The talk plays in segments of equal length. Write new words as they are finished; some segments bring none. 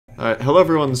Alright, hello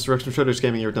everyone, this is Rex from Shredder's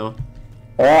Gaming here, Noah.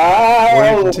 We're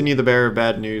gonna continue the bearer of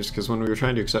bad news, because when we were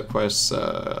trying to accept quests,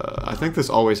 I think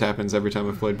this always happens every time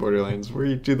I've played Borderlands, where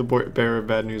you do the bearer of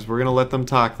bad news. We're gonna let them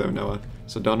talk though, Noah,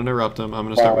 so don't interrupt them. I'm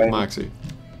gonna start with Moxie.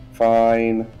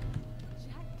 Fine.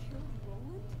 Jack killed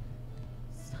Roland?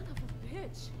 Son of a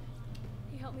bitch.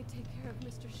 He helped me take care of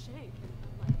Mr. Shank and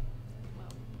like,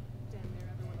 well, damn near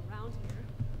everyone around here.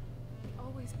 He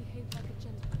always behaved like a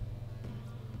gentleman.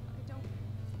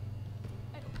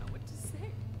 I don't know what to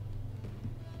say.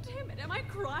 Damn it, am I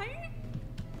crying?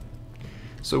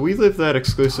 So we lived that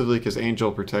exclusively because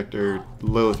Angel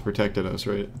Lilith protected us,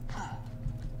 right?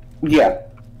 Yeah.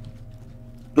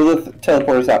 Lilith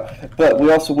teleported us out, but we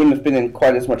also wouldn't have been in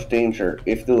quite as much danger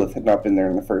if Lilith had not been there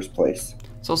in the first place.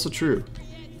 It's also true.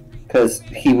 Because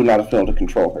he would not have been able to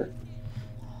control her.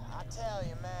 I tell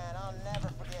you, man, I'll never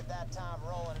forget that time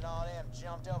Roland and all them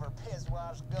jumped over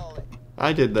Pisswash Gully.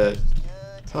 I did that.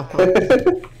 Good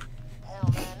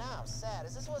hell, man, now I'm sad.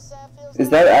 Is this what sad feels Is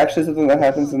that actually something that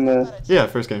happens in the... Yeah,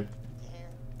 first game.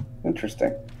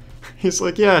 Interesting. He's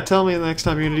like, yeah, tell me the next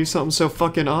time you're gonna do something so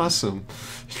fucking awesome.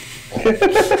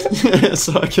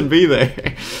 So I can be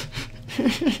there.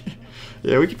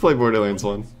 Yeah, we could play Borderlands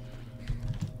 1.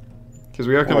 Because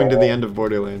we are coming to the end of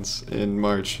Borderlands in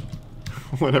March.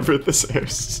 Whenever this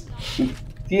airs.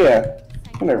 Yeah,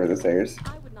 whenever this airs.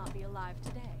 I would not be alive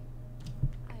today.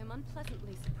 I am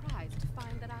unpleasantly surprised to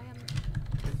find that I am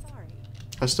sorry.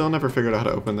 I still never figured out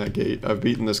how to open that gate. I've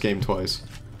beaten this game twice.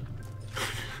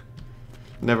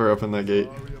 Never opened that gate.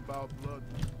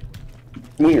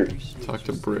 Weird. Talk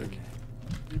to Brick.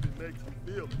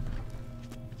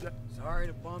 Sorry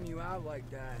to bum you out like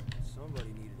that. Somebody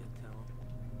needed to tell him.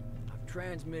 I've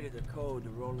transmitted the code to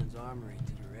Roland's armory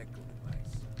to your echo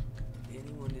device. If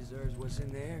anyone deserves what's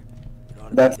in there, it ought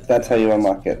to That's how you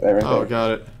unlock it. Right Oh, there.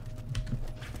 got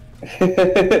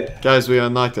it. Guys, we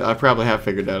unlocked it. I probably have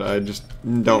figured it out. I just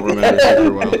don't remember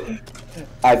super well.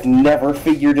 I've never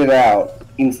figured it out.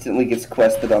 Instantly gets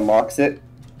quest that unlocks it.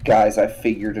 Guys, I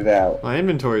figured it out. My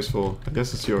inventory's full. I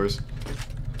guess it's yours.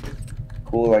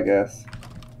 Cool, I guess.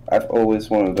 I've always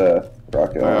wanted a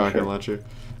rocket launcher. Rocket launcher.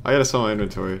 I gotta sell my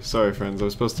inventory. Sorry, friends. I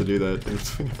was supposed to do that in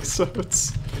between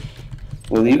episodes.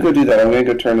 Well, you go do that. I'm gonna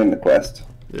go turn in the quest.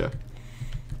 Yeah.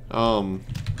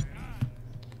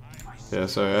 Yeah.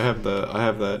 Sorry. I have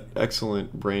that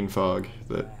excellent brain fog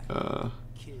that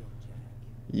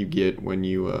you get when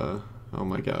you Oh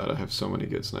my god! I have so many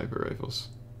good sniper rifles.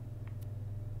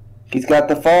 He's got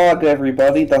the fog,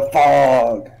 everybody. The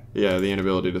fog. Yeah, the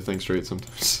inability to think straight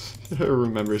sometimes.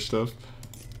 Remember stuff.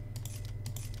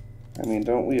 I mean,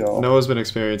 don't we all? Noah's been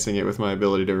experiencing it with my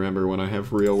ability to remember when I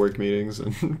have real work meetings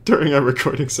and during our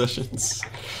recording sessions.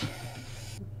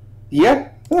 Yeah,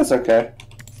 that's okay.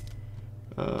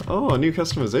 Oh, a new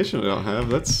customization I don't have.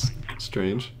 That's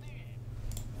strange.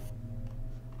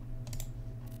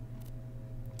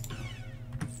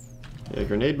 Yeah,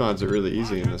 grenade mods are really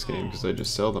easy in this game because I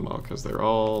just sell them all because they're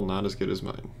all not as good as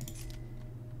mine.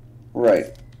 Right.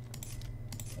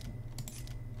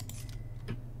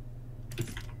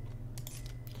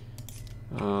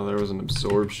 There was an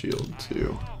absorb shield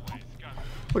too.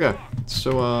 Okay,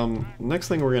 so next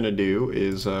thing we're gonna do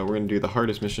is we're gonna do the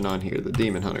hardest mission on here, the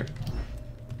Demon Hunter.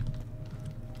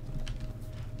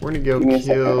 We're gonna go Give me a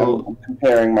second. kill. I'm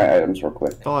comparing my items real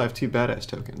quick. Oh, I have 2 badass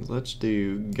tokens. Let's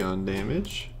do gun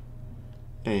damage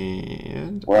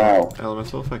and Wow.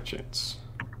 elemental effect chance.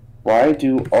 Why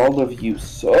do all of you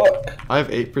suck? I have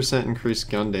 8% increased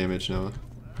gun damage, Noah.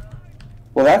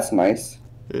 Well, that's nice.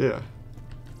 Yeah.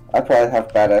 I probably have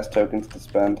badass tokens to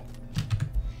spend.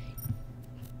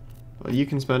 Well, you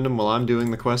can spend them while I'm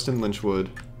doing the quest in Lynchwood.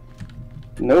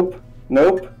 Nope.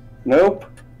 Nope. Nope.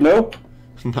 Nope.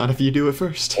 Not if you do it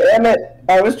first. Damn it!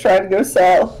 I was trying to go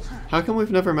south. How come we've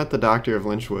never met the Doctor of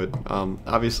Lynchwood?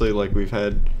 Obviously, like, we've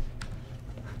had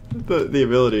the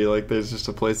ability, like, there's just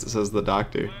a place that says the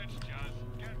Doctor.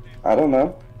 I don't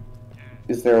know.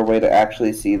 Is there a way to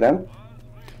actually see them?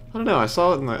 I don't know, I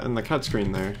saw it in the cut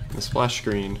screen there, the splash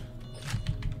screen.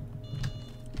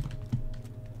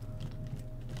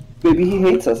 Maybe he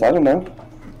hates us, I don't know.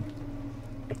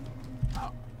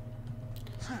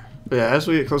 But yeah, as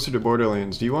we get closer to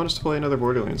Borderlands, do you want us to play another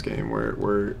Borderlands game?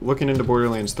 We're looking into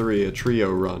Borderlands 3, a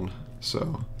trio run,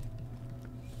 so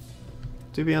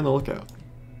do be on the lookout.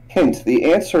 Hint,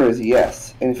 the answer is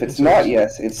yes. And if it's not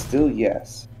yes, it's still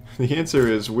yes. The answer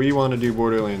is we want to do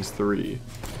Borderlands 3.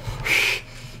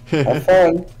 Have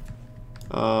fun.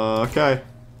 Okay.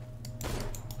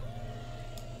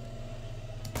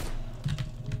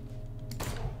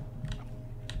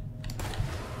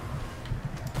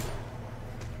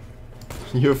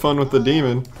 You have fun with the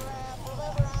demon.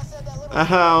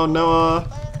 Ow, Noah!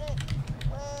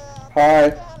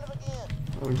 Hi.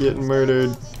 I'm getting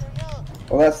murdered.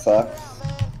 Well, that sucks.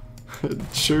 It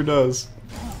sure does.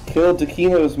 Killed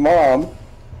Takino's mom.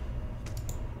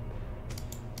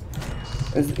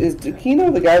 Is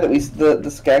Takino the guy that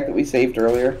the skag that we saved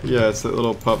earlier? Yeah, it's that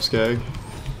little pup skag.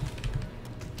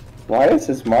 Why is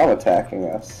his mom attacking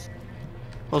us?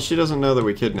 Well, she doesn't know that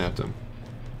we kidnapped him.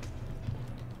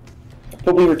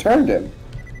 But we returned him.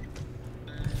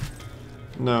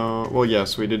 No, well,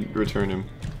 yes, we did return him.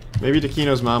 Maybe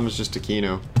Takino's mom was just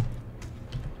Takino.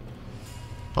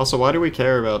 Also, why do we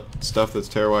care about stuff that's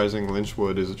terrorizing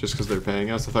Lynchwood? Is it just because they're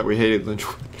paying us? I thought we hated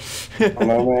Lynchwood. Oh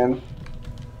no, man.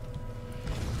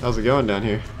 How's it going down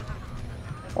here?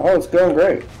 Oh, it's going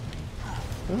great.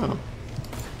 Oh.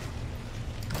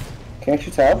 Can't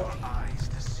you tell? Eyes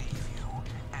deceive you,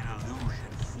 an illusion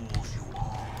fools you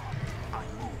all. I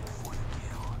move for the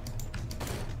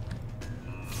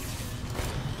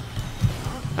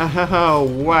kill. Oh,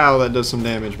 wow, that does some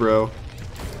damage, bro.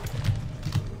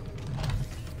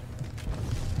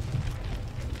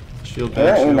 Shield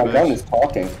back, Apparently shield my back. gun is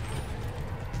talking.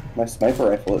 My sniper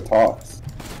rifle, it talks.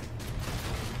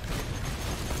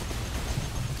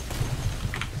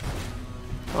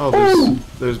 Oh,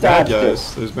 there's bad Dodged it.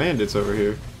 guys. There's bandits over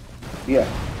here. Yeah.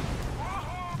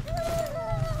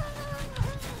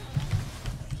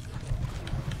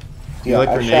 Do you like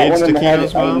I shot grenades, one in the head.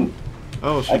 Takino's mom?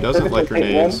 Oh, she I doesn't like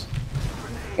critically hit grenades.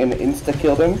 And insta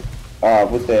killed him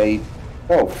with a.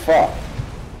 Oh fuck.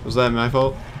 Was that my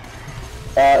fault?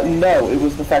 No, it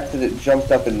was the fact that it jumped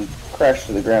up and crashed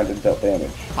to the ground and dealt damage.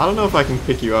 I don't know if I can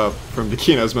pick you up from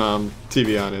Takino's mom, to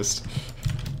be honest.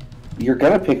 You're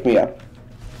gonna pick me up.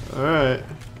 Alright.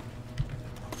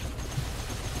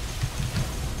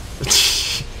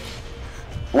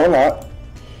 Or not.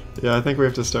 Yeah, I think we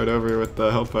have to start over with the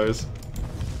Hellfires.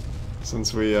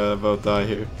 Since we both die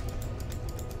here.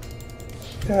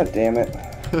 God damn it.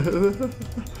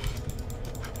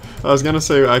 I was gonna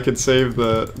say I could save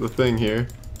the thing here.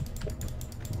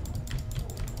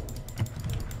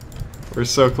 We're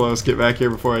so close. Get back here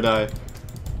before I die.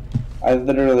 I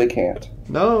literally can't.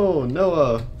 No,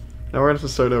 Noah. Now we're gonna have to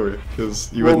start over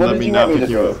because you Well, wouldn't what let did me you not want me pick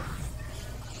to you do? up.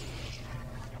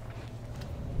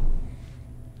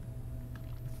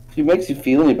 If it makes you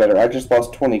feel any better, I just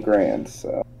lost 20 grand,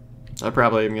 so. I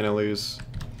probably am gonna lose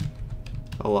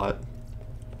a lot.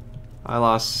 I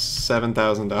lost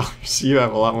 $7,000. You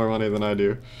have a lot more money than I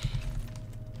do.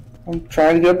 I'm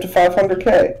trying to get up to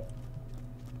 500k.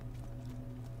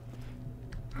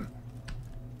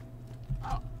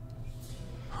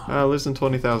 Losing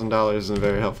 $20,000 isn't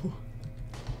very helpful.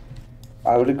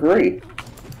 I would agree.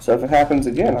 So if it happens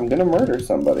again, I'm gonna murder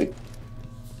somebody.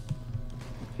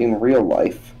 In real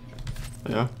life.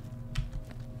 Yeah.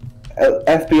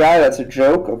 FBI, that's a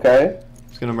joke, okay?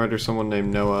 He's gonna murder someone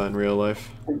named Noah in real life.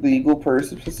 For legal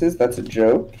purposes, that's a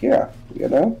joke. Yeah, you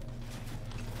know?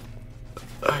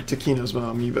 Alright, Takino's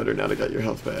mom, you better not have got your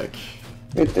health back.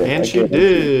 It did. And I she did.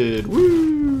 did!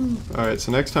 Woo! Alright,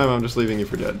 so next time I'm just leaving you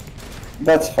for dead.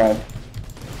 That's fine.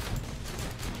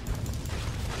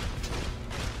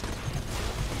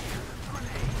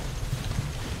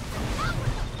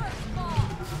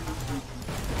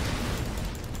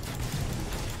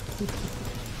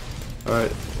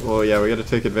 Alright, well yeah, we gotta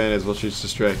take advantage while she's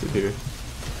distracted here.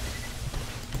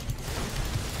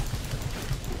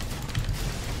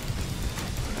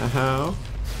 How?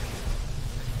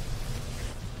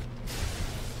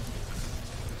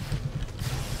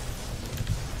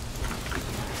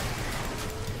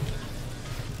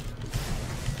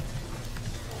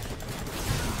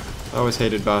 I always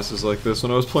hated bosses like this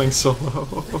when I was playing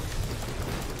solo.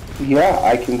 Yeah,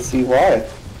 I can see why.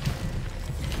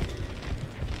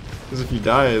 Because if you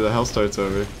die, the hell starts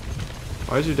over.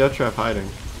 Why is your death trap hiding?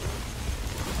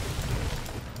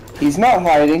 He's not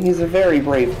hiding, he's a very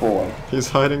brave boy. He's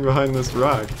hiding behind this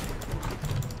rock.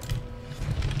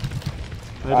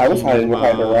 I was hiding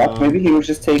behind a rock. Maybe he was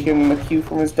just taking the cue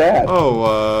from his dad.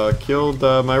 Oh, killed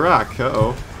my rock.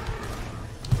 Uh-oh.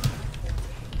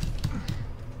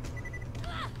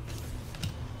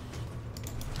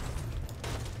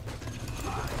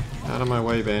 Out of my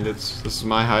way, bandits. This is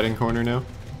my hiding corner now.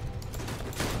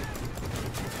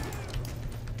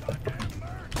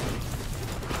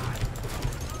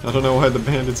 I don't know why the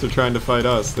bandits are trying to fight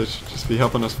us. They should just be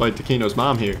helping us fight Takino's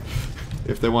mom here.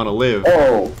 If they want to live.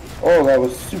 Oh, that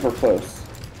was super close.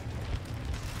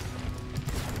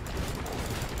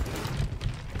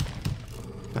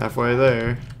 Halfway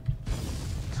there.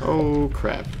 Oh,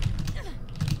 crap.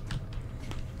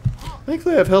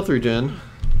 Thankfully I have health regen.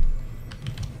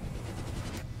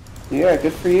 Yeah,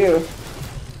 good for you.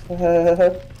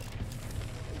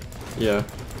 Yeah.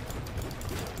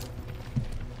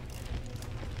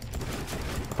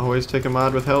 Always take a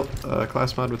mod with health,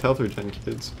 class mod with health regen,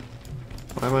 kids.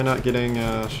 Why am I not getting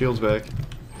shields back?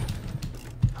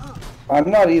 I'm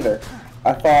not either.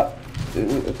 I thought, I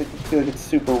feel like it's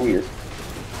super weird.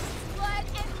 Blood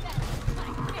and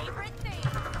metal, my favorite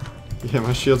thing. Yeah,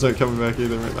 my shields aren't coming back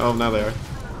either. Oh, now they are.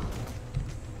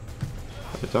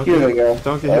 Don't Here they go.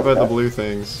 Don't get hit by the blue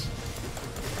things.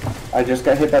 I just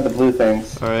got hit by the blue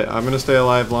things. Alright, I'm gonna stay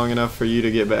alive long enough for you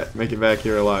to get back, make it back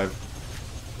here alive.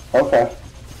 Okay.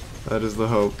 That is the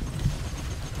hope.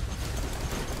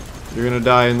 You're gonna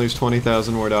die and lose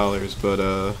 $20,000 more,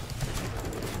 but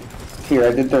Here,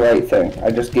 I did the right thing.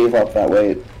 I just gave up that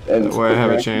way. And where I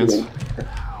have a chance.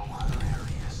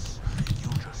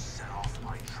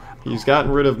 He's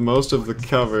gotten rid of most of the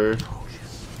cover.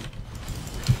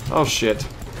 Oh shit.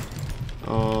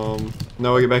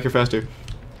 Noah, get back here faster.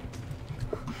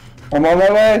 I'm on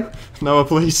my way. Noah,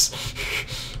 please.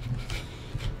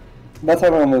 That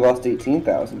time I only lost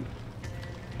 18,000.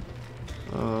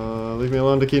 Leave me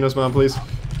alone, Takino's mom, please.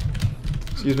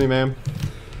 Excuse me, ma'am.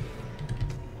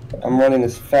 I'm running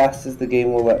as fast as the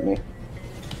game will let me.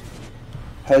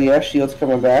 Hell yeah, shield's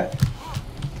coming back.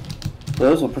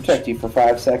 Those will protect you for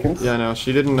 5 seconds. Yeah, no,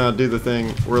 she didn't do the thing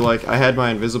where, like, I had my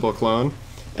invisible clone,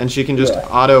 and she can just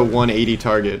auto 180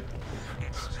 target.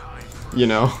 You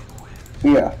know?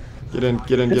 Yeah. Get in,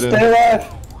 get in, get in. Stay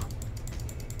alive!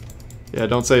 Yeah,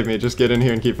 don't save me, just get in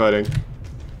here and keep fighting.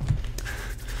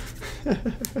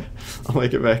 I'll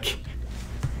make it back.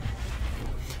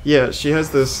 Yeah, she has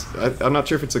this, I'm not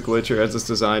sure if it's a glitch or has this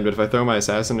design, but if I throw my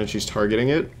assassin and she's targeting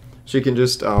it, she can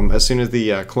just, as soon as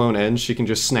the clone ends, she can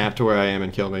just snap to where I am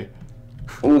and kill me.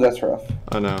 Ooh, that's rough.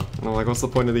 I know. And I'm like, what's the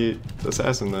point of the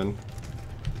assassin then?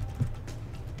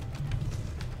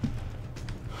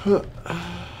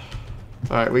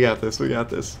 Alright, we got this, we got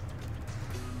this.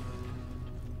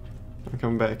 I'm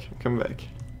coming back, I'm coming back.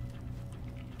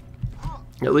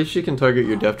 At least you can target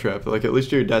your death trap. Like, at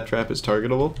least your death trap is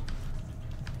targetable.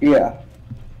 Yeah.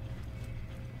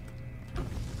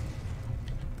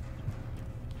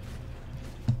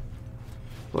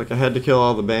 Like, I had to kill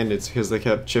all the bandits because they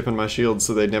kept chipping my shields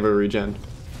so they'd never regen.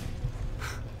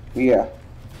 Yeah.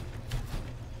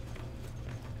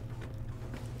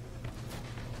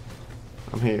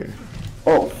 I'm here.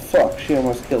 Oh, fuck. She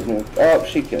almost killed me. Oh,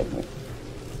 she killed me.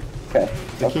 Okay.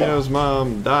 Takino's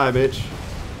mom, die, bitch.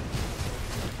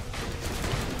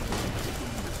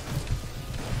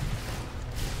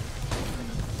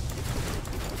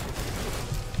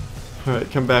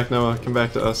 Alright, come back, Noah. Come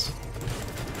back to us.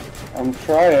 I'm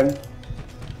trying.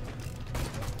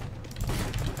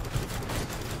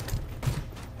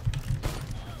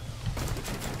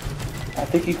 I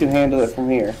think you can handle it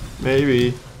from here.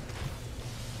 Maybe.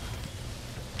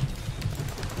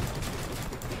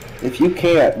 If you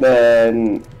can't,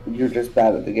 then you're just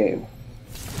bad at the game.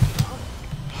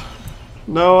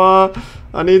 Noah,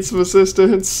 I need some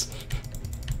assistance.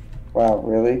 Wow,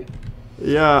 really?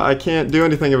 Yeah, I can't do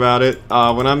anything about it.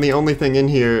 When I'm the only thing in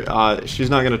here, she's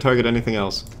not going to target anything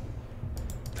else.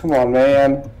 Come on,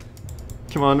 man.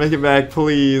 Come on, make it back,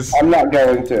 please. I'm not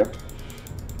going to.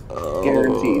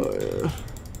 Guaranteed.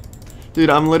 Dude,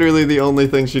 I'm literally the only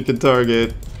thing she could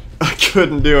target. I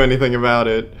couldn't do anything about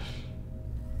it.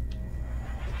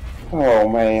 Oh,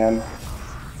 man.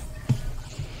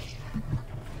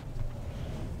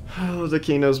 Oh,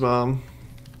 Takino's mom.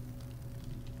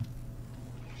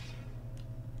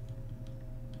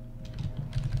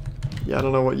 Yeah, I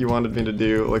don't know what you wanted me to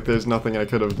do. Like, there's nothing I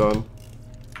could have done.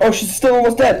 Oh, she's still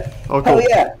almost dead. Oh, cool. Hell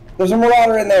yeah. There's a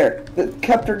marauder in there that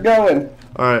kept her going.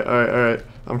 Alright, alright, alright.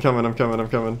 I'm coming, I'm coming, I'm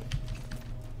coming.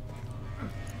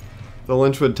 The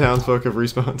Lynchwood townsfolk have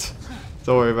respawned.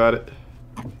 Don't worry about it.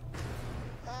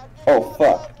 Oh,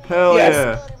 fuck. Hell Yes.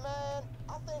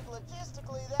 yeah.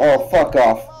 Oh, fuck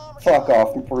off. Fuck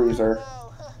off, Bruiser.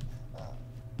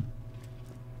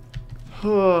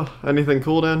 Anything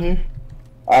cool down here?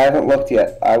 I haven't looked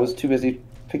yet. I was too busy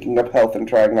picking up health and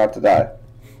trying not to die.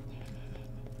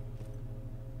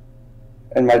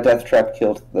 And my death trap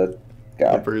killed the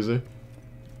guy. The bruiser.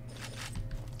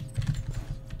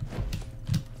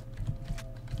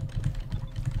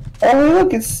 Oh,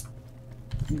 look, it's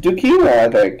Dukino, I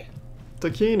think.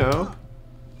 Takino,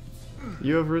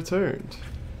 you have returned.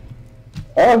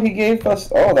 Oh, he gave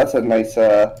us... Oh, that's a nice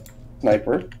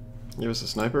sniper. Give us a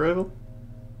sniper rifle?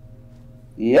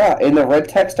 Yeah, and the red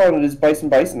text on it is Bison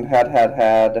Bison had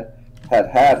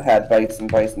Bison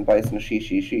Bison Bison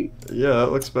she. Yeah,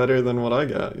 that looks better than what I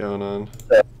got going on.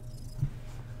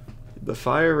 The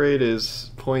fire rate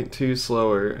is 0.2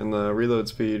 slower, and the reload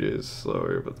speed is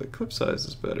slower, but the clip size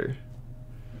is better.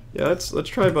 Yeah, let's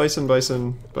try Bison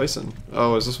Bison Bison.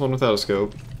 Oh, is this one without a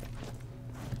scope?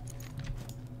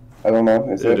 I don't know.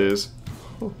 Is it? It is.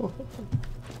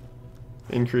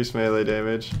 Increased melee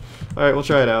damage. Alright, we'll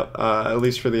try it out, at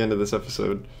least for the end of this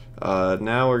episode.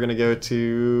 Now we're gonna go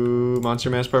to Monster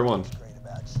Mash Part 1.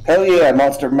 Hell yeah,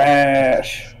 Monster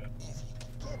Mash!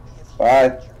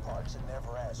 Bye.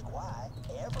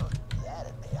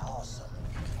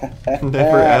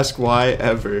 Never ask why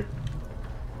ever.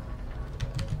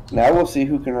 Now we'll see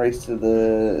who can race to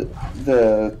the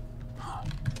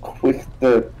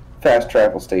fast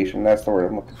travel station. That's the word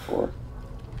I'm looking for.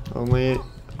 Only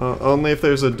if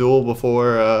there's a duel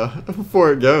before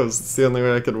before it goes. It's the only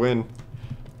way I could win.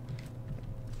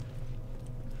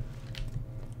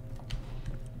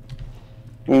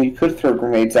 I mean, you could throw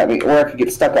grenades at me, or I could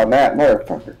get stuck on that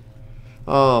motherfucker.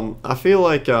 I feel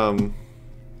like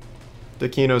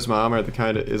Dakino's mom is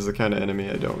the kind of enemy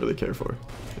I don't really care for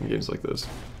in games like this.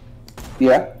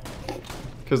 Yeah.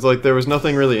 Because like there was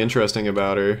nothing really interesting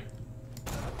about her.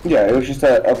 Yeah, it was just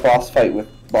a boss fight with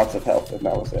lots of health, and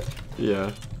that was it.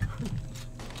 Yeah.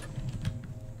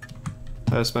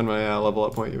 I spend my level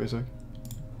up point. Give me a sec.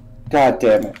 God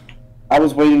damn it! I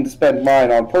was waiting to spend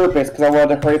mine on purpose because I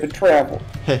wanted to hurry up and travel.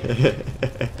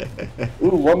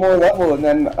 Ooh, one more level, and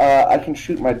then I can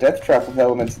shoot my death trap with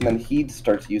elements, and then he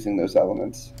starts using those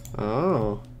elements.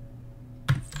 Oh.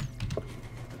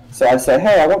 So I say,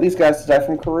 hey, I want these guys to die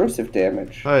from corrosive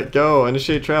damage. All right, go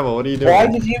initiate travel. What are you doing?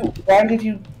 Why did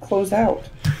you close out?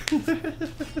 What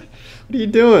are you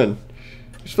doing?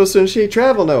 You're supposed to initiate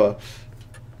travel, Noah.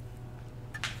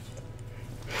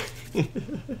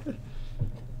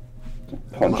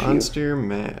 Monster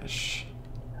Mash.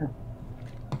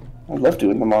 I love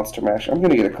doing the Monster Mash. I'm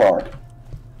gonna get a car.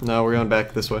 No, we're going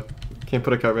back this way. Can't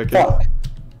put a car back here. Fuck.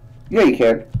 Yeah, you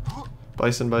can.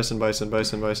 Bison, bison, bison,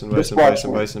 bison, bison, Just bison, watch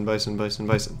bison, me. bison, bison, bison,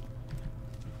 bison.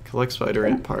 Collect spider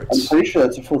ant I'm parts. pretty sure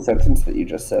that's a full sentence that you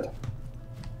just said.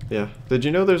 Yeah. Did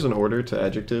you know there's an order to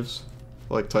adjectives?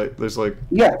 Like type. There's like.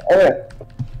 Yeah. Oh yeah.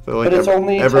 Like But it's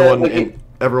only to, everyone. like,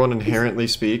 Everyone inherently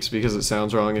speaks because it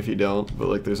sounds wrong if you don't. But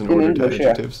like, there's an In order English, to yeah.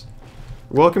 adjectives.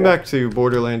 Welcome back to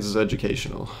Borderlands is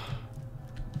educational.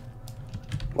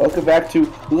 Welcome back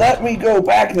to Let Me Go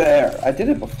Back There. I did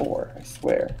it before. I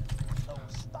swear.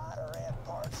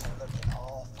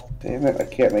 Damn it! I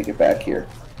can't make it back here.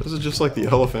 This is just like the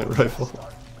elephant rifle.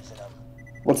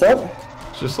 What's up?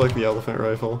 It's just like the elephant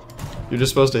rifle. You're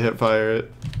just supposed to hip fire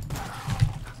it.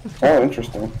 Oh,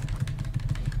 interesting.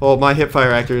 Well, my hip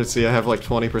fire accuracy, I have like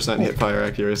 20% hip fire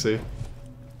accuracy.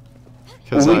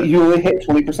 Because You only hit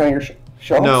 20% of your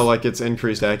shots? no, like it's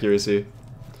increased accuracy.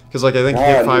 Because like I think God,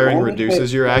 hip you firing only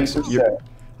reduces hit your 20%.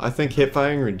 I think hip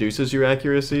firing reduces your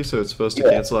accuracy, so it's supposed to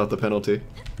Yeah. cancel out the penalty.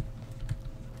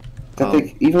 I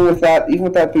think even with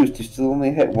that boost, you still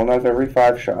only hit 1 out of every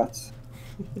 5 shots.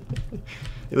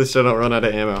 At least I don't run out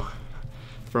of ammo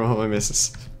from all my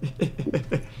misses.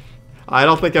 I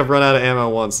don't think I've run out of ammo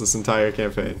once this entire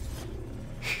campaign.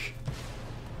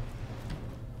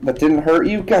 That didn't hurt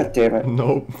you? God damn it.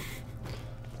 Nope.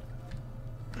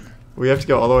 We have to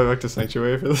go all the way back to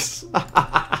Sanctuary for this?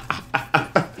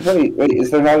 Wait,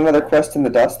 is there not another quest in the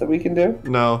dust that we can do?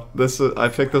 No, I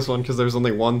picked this one because there's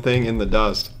only one thing in the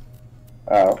dust.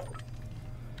 Oh.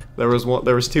 There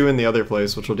was 2 in the other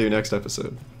place, which we'll do next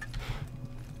episode.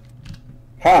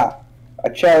 Ha! I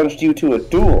challenged you to a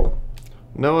duel.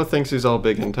 Noah thinks he's all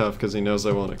big and tough because he knows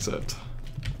I won't accept.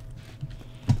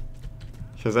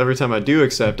 Because every time I do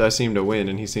accept, I seem to win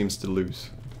and he seems to lose.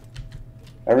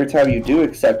 Every time you do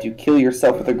accept, you kill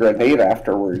yourself with a grenade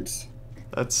afterwards.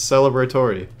 That's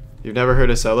celebratory. You've never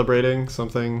heard of celebrating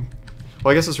something?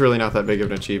 Well, I guess it's really not that big of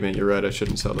an achievement. You're right, I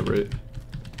shouldn't celebrate.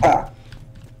 Ha!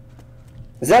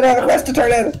 Is that how the quest to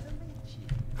turn in?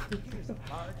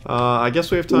 I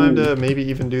guess we have time to maybe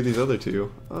even do these other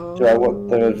 2. Do I want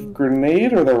the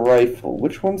grenade or the rifle?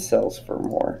 Which one sells for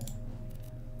more?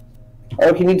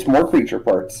 Oh, he needs more creature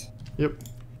parts. Yep.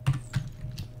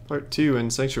 Part 2 in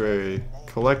Sanctuary.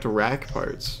 Collect rack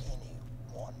parts.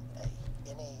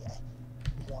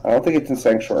 I don't think it's in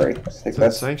Sanctuary. I think It's in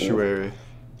that's Sanctuary.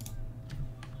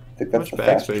 I think that's How the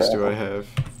much fast backspace do travel. I have?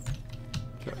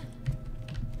 Okay.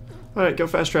 Alright, go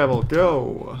fast travel.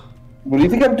 Go! What do you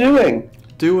think I'm doing?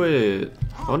 Do it!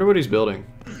 I wonder what he's building.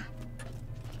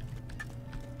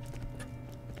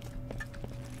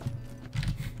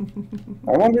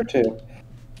 I wonder too.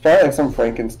 It's probably like some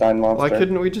Frankenstein monster. Why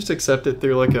couldn't we just accept it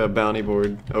through like a bounty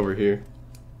board over here?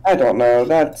 I don't know.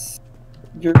 That's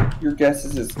your guess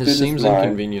is as good This as seems mine.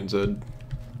 inconvenient, Zed.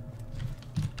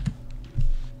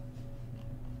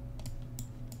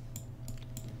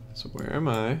 So where am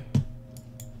I?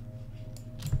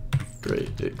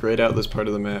 Great. Grayed out this part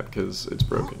of the map because it's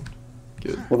broken.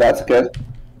 Good. Well, that's good.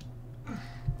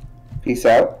 Peace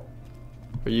out.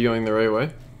 Are you going the right way?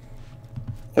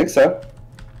 I think so.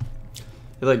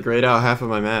 It like grayed out half of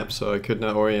my map, so I could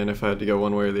not orient if I had to go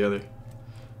one way or the other.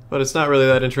 But it's not really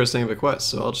that interesting of a quest,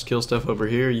 so I'll just kill stuff over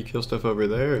here, you kill stuff over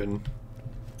there, and...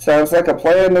 Sounds like a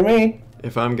plan to me.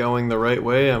 If I'm going the right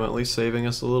way, I'm at least saving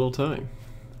us a little time.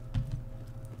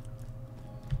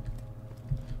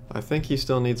 I think he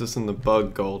still needs us in the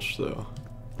Bug Gulch, though.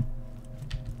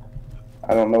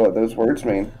 I don't know what those words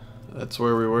mean. That's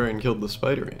where we were and killed the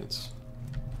spider ants.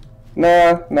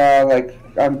 Nah, like,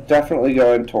 I'm definitely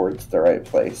going towards the right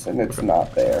place, and it's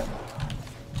not there.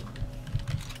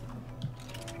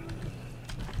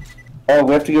 Oh,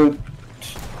 we have to go...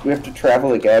 We have to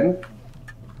travel again?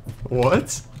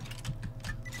 What?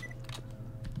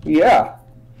 Yeah.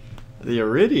 The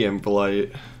Iridium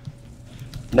Blight.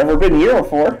 Never been here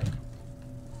before.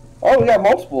 Oh, we got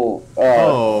multiple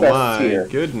Oh quests my here.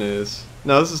 goodness.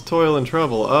 No, this is Toil and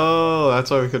Trouble. Oh, that's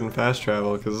why we couldn't fast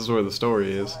travel, because this is where the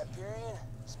story is.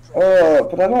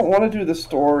 But I don't want to do the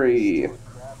story.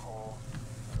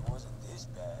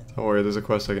 Don't worry, there's a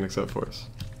quest I can accept for us.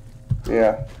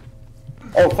 Yeah.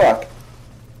 Oh, fuck.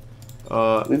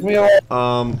 Leave me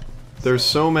alone. There's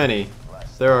so many.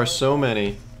 There are so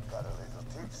many.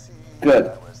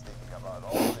 Good.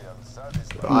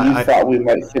 I thought we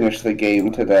might finish the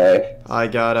game today. I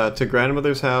got to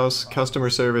grandmother's house, customer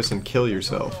service, and kill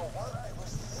yourself.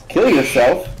 Kill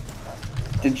yourself?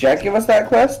 Did Jack give us that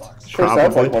quest? Sure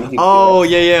sounds like one he Oh,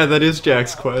 yeah, that is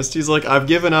Jack's quest. He's like, I've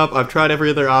given up, I've tried every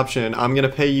other option, I'm gonna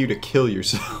pay you to kill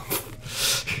yourself.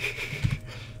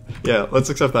 Yeah,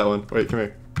 let's accept that one. Wait, come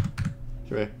here.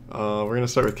 Come here. We're gonna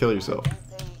start with kill yourself.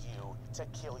 Pay you to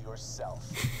kill yourself.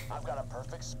 I've got a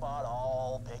perfect spot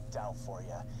all picked out for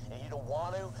you. And you don't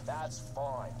want to? That's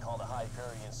fine. Call the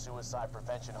Hyperion Suicide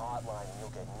Prevention Hotline and you'll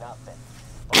get nothing.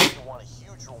 But if you want a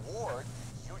huge reward,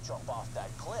 you jump off that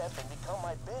cliff and become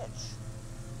my bitch.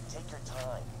 Take your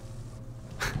time.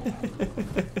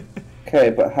 Okay,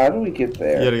 but how do we get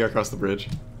there? You gotta go across the bridge.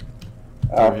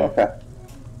 Oh, okay.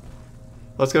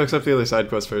 Let's go accept the other side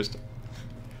quest first.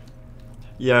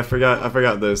 Yeah, I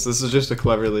forgot this. This is just a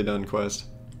cleverly done quest.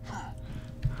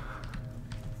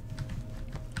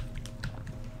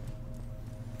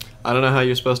 I don't know how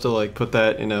you're supposed to like put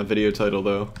that in a video title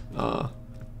though,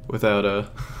 without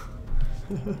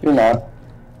You're not.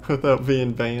 without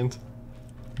being banned.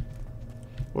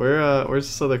 Where's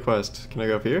this other quest? Can I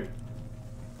go up here?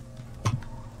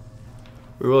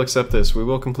 We will accept this. We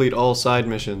will complete all side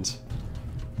missions.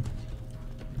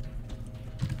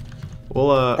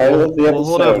 We'll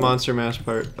hold up Monster Mash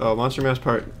Part. Oh, Monster Mash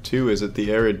Part 2 is at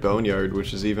the Arid Boneyard,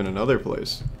 which is even another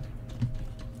place.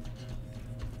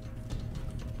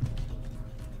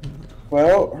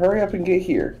 Well, hurry up and get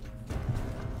here.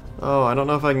 Oh, I don't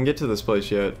know if I can get to this place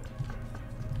yet.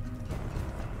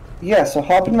 Yeah, so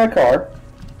hop in my car.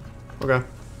 Okay.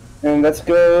 And let's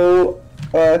go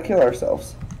kill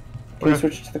ourselves. Can you Okay.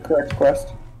 switch to the correct quest?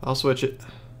 I'll switch it.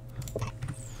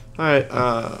 Alright,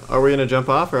 are we gonna jump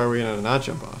off or are we gonna not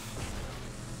jump off?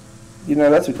 You know,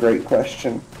 that's a great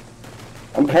question.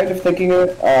 I'm kind of thinking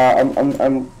it.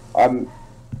 I'm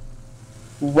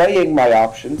weighing my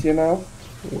options, you know?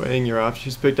 Weighing your options.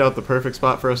 He's picked out the perfect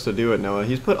spot for us to do it, Noah.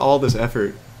 He's put all this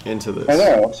effort into this. I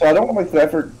know, so I don't want the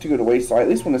effort to go to waste, so I at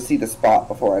least want to see the spot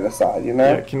before I decide, you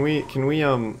know? Yeah, can we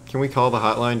call the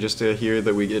hotline just to hear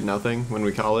that we get nothing when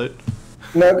we call it?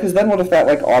 No, because then what if that,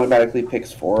 like, automatically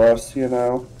picks for us, you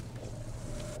know?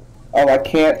 Oh, I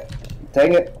can't.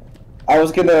 Dang it. I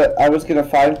was gonna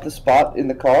find the spot in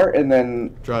the car and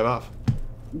then... Drive off.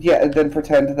 Yeah, and then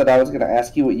pretend that I was gonna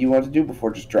ask you what you want to do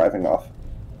before just driving off.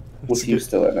 With you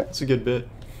still in it. It's a good bit.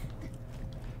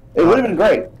 It would have been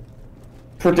great.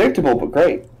 Predictable, but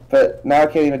great. But now I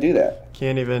can't even do that.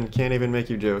 Can't even make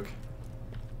you joke.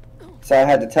 So I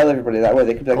had to tell everybody that way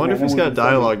they could be like, I wonder if "Man, he's we got can film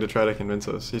dialogue to try to convince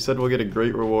us. He said we'll get a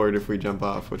great reward if we jump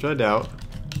off, which I doubt.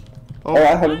 Oh,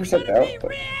 I 100% doubt.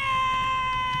 But...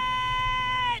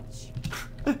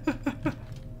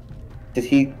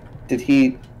 Did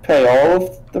he pay all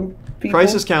of the people?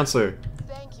 Crisis counselor.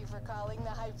 Thank you for calling the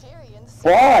Hyperion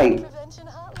Why? Suicide Prevention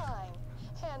Hotline.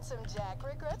 Handsome Jack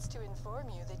regrets to inform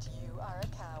you that you are a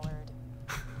coward.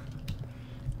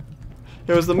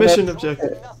 It was the mission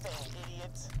objective. Nothing,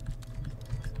 idiot.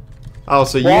 Oh,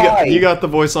 so Why? you got the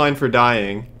voice line for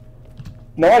dying.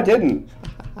 No, I didn't.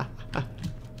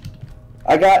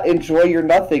 I got enjoy your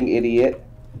nothing, idiot.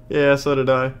 Yeah, so did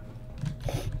I.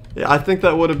 Yeah, I think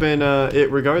that would have been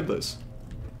it regardless.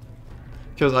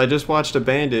 Because I just watched a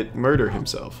bandit murder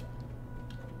himself.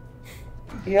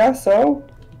 Yeah, so?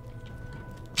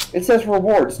 It says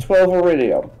rewards, 12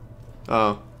 iridium.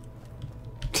 Oh.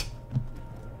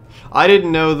 I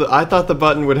didn't know that. I thought the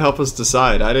button would help us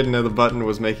decide. I didn't know the button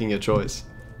was making a choice.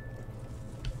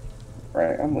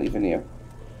 Right, I'm leaving you.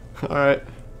 Alright.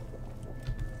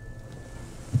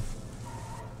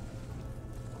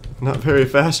 Not very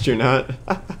fast, you're not.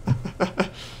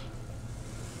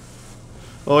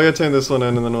 Well, I gotta turn this one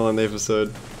in and then we'll end the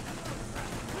episode.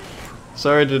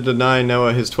 Sorry to deny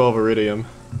Noah his 12 iridium.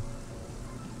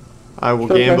 I will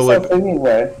gamble it.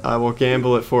 Anyway. I will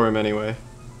gamble it for him anyway.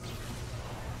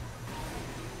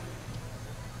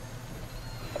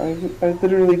 I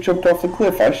literally jumped off the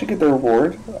cliff. I should get the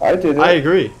reward. I did it. I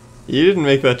agree. You didn't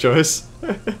make that choice.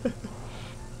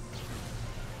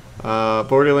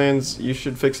 Borderlands, you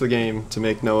should fix the game to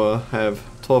make Noah have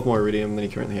 12 more iridium than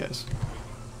he currently has.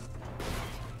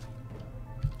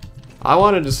 I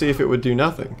wanted to see if it would do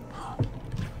nothing.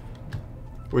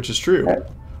 Which is true. Right.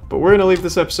 But we're going to leave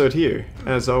this episode here.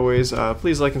 As always,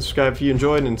 please like and subscribe if you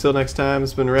enjoyed. And until next time,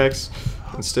 it's been Rex.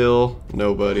 And still,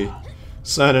 nobody.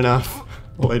 Signing off.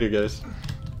 Later, guys.